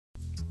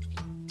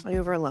Are you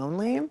ever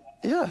lonely?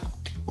 Yeah,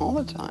 all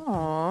the time.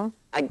 Aww.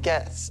 I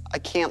guess I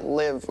can't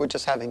live with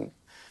just having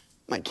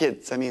my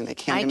kids. I mean, they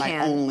can't be my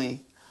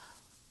only.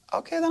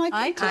 Okay, then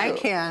I can I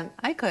can.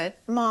 I could.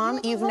 Mom,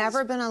 you've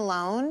never been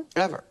alone?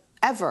 Ever.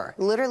 Ever.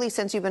 Literally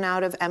since you've been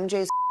out of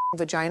MJ's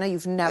vagina,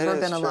 you've never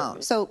been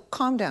alone. So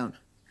calm down.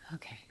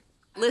 Okay.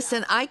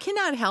 Listen, I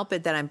cannot help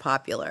it that I'm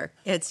popular.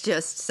 It's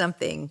just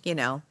something, you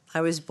know,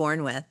 I was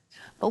born with.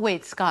 But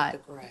wait, Scott,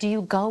 do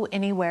you go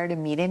anywhere to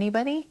meet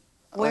anybody?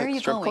 Where are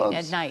you going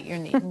at night?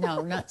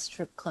 No, not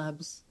strip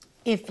clubs.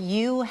 If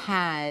you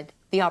had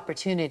the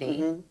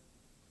opportunity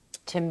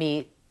to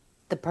meet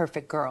the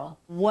perfect girl,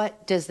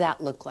 what does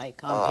that look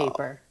like on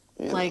paper?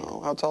 Like,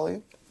 how tall are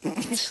you?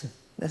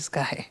 This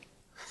guy.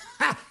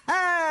 Hey!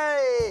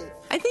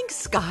 I think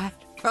Scott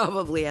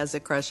probably has a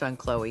crush on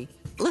Khloé.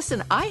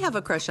 Listen, I have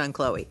a crush on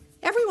Khloé.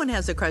 Everyone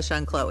has a crush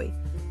on Khloé.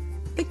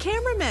 The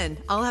cameramen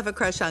all have a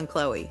crush on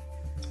Khloé.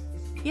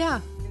 Yeah.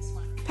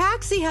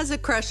 Paxi has a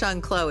crush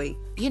on Khloé.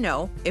 You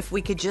know, if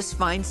we could just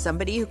find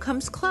somebody who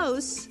comes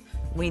close,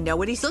 we know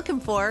what he's looking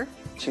for.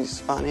 She's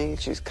funny,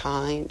 she's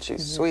kind,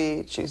 she's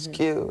sweet, she's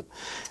cute.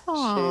 She's, you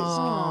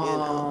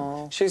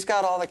know, she's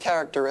got all the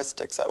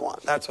characteristics I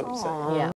want. That's what I'm saying. Yeah.